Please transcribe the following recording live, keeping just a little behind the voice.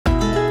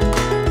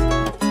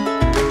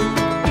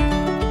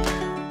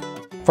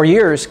For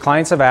years,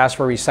 clients have asked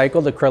for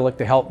recycled acrylic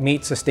to help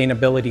meet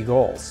sustainability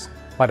goals,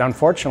 but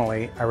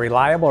unfortunately, a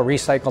reliable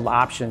recycled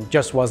option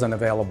just wasn't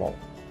available.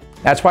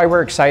 That's why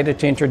we're excited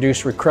to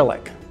introduce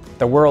Recrylic,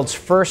 the world's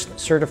first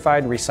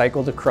certified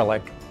recycled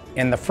acrylic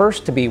and the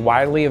first to be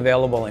widely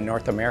available in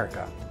North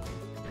America.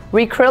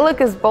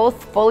 Recrylic is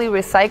both fully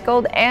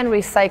recycled and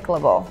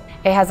recyclable.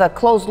 It has a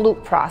closed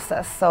loop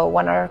process, so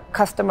when our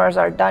customers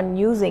are done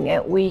using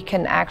it, we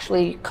can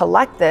actually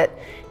collect it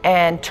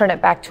and turn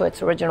it back to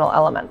its original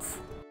elements.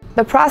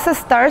 The process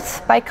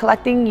starts by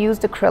collecting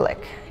used acrylic,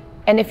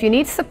 and if you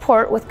need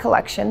support with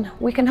collection,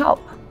 we can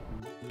help.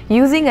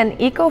 Using an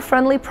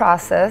eco-friendly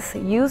process,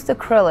 used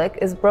acrylic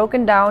is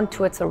broken down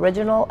to its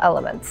original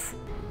elements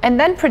and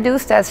then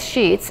produced as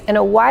sheets in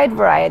a wide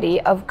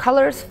variety of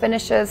colors,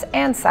 finishes,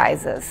 and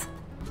sizes.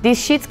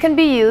 These sheets can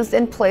be used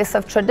in place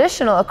of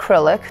traditional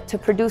acrylic to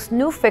produce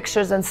new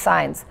fixtures and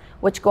signs,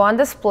 which go on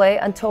display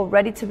until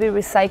ready to be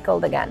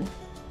recycled again.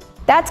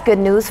 That's good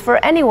news for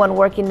anyone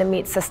working to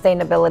meet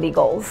sustainability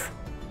goals.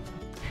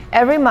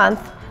 Every month,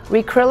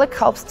 Recrylic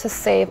helps to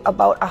save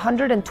about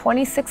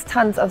 126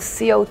 tons of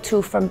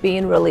CO2 from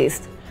being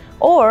released,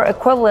 or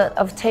equivalent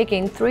of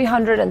taking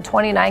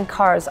 329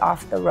 cars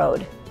off the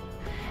road.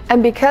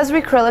 And because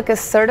Recrylic is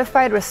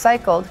certified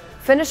recycled,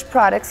 finished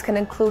products can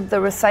include the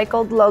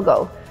recycled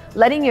logo,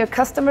 letting your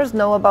customers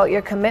know about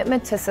your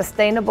commitment to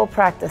sustainable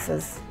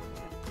practices.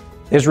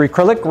 Is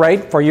Recrylic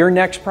right for your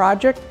next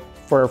project?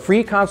 For a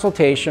free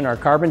consultation or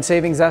carbon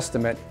savings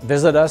estimate,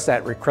 visit us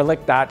at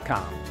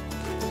recrylic.com.